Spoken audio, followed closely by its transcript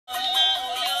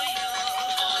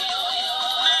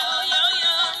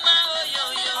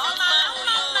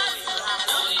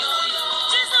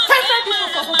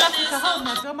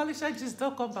my Malisha gist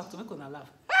don't come back to make una laugh.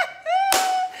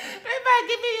 Remember I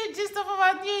giving you gist of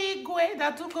our new Igwe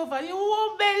that took over. You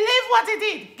won't believe what he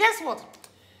did. Guess what?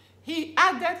 He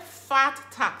added fat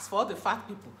tax for all the fat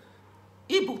people.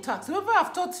 Igbo tax. Remember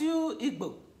I've taught you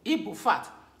Igbo fat.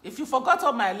 If you forgot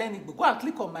on my Learn Igbo, go and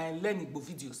click on my Learn Igbo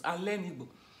videos and learn Igbo.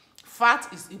 Fat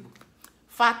is Igbo.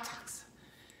 Fat tax.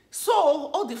 So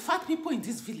all the fat people in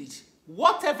this village,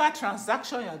 whatever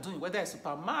transaction you are doing, whether it's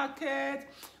supermarket,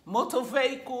 motor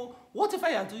vehicle, whatever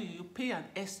you are doing, you pay an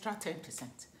extra 10%.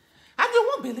 And you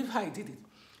won't believe how he did it.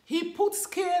 He put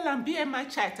scale and BMI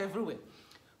chart everywhere.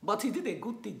 But he did a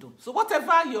good thing though. So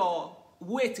whatever your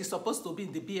weight is supposed to be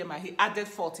in the BMI, he added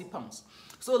 40 pounds.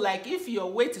 So like if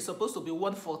your weight is supposed to be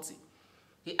 140,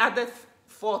 he added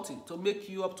 40 to make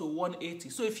you up to 180.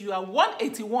 So if you are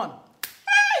 181,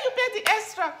 you pay the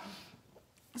extra.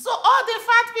 So all the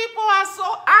fat people are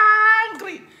so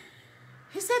angry.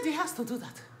 He said he has to do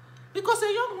that. Because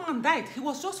a young man died. He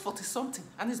was just 40-something.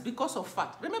 And it's because of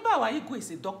fat. Remember our Igwe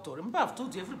is a doctor. Remember I've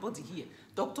told you everybody here.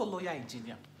 Doctor, lawyer,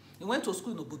 engineer. He went to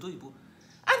school in Obodo Igbo.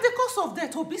 And the cause of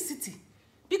death, obesity.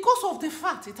 Because of the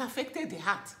fat, it affected the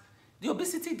heart. The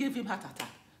obesity gave him heart attack.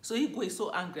 So Igwe is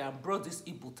so angry and brought this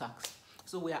Igbo tax.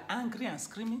 So we are angry and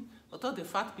screaming. But all the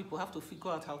fat people have to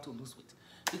figure out how to lose weight.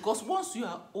 Because once you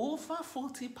are over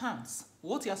 40 pounds,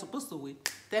 what you are supposed to weigh,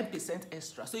 10%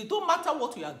 extra. So it don't matter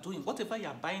what you are doing, whatever you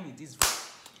are buying in this video,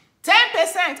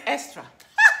 10% extra.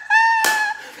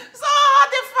 So all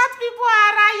the fat people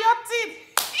are rioting.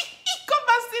 Come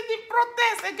and see the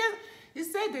protest again. He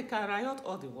said they can riot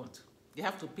all they want. They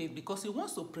have to pay because he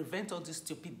wants to prevent all these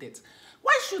stupid debts.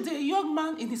 Why should a young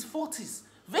man in his 40s,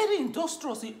 very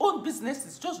industrious, he owned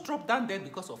businesses, just drop down there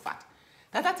because of fat?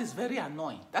 That is very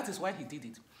annoying. That is why he did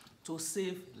it. To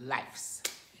save lives.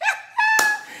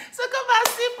 So come and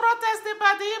see protest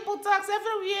about the Igbo tax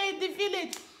everywhere in the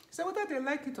village. So whether they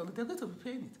like it or not, they're going to be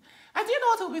paying it. And do you know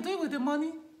what we'll be doing with the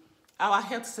money? Our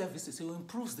health services. It will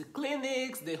improve the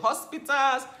clinics, the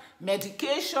hospitals,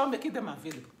 medication, making them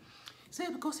available.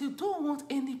 So because you don't want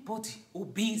anybody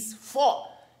obese for.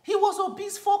 He was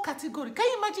obese 4 category. Can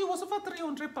you imagine? He was over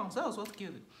 300 pounds. That was what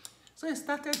killed him. So he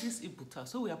started this Igbo tax.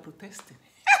 So we are protesting.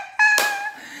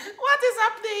 What is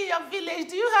happening in your village?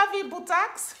 Do you have Igbo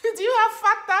tax? Do you have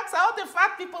fat tax? Are all the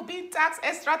fat people being taxed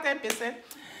extra 10%?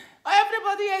 Or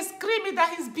everybody is screaming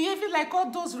that he's behaving like all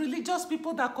those religious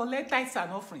people that collect tithes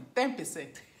and offering. 10%.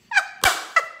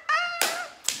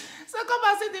 So come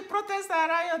and see the protests are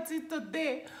rioting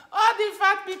today. All the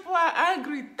fat people are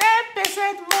angry.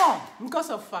 10% more because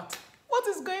of fat. What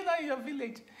is going on in your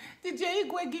village? Did your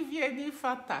Igwe give you any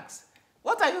fat tax?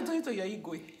 What are you doing to your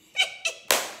Igwe?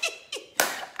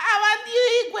 Our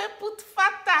new Igwe put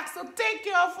fat tax to take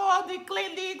care of all the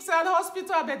clinics and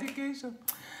hospital medication.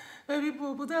 Baby,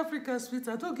 Obodo Africa,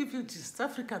 sweetheart, don't give you gist.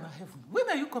 Africa and heaven. When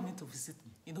are you coming to visit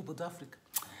me in Obodo Africa?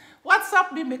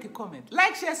 WhatsApp me, make a comment.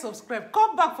 Like, share, subscribe.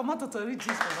 Come back for more tutorial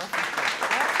gist from Africa.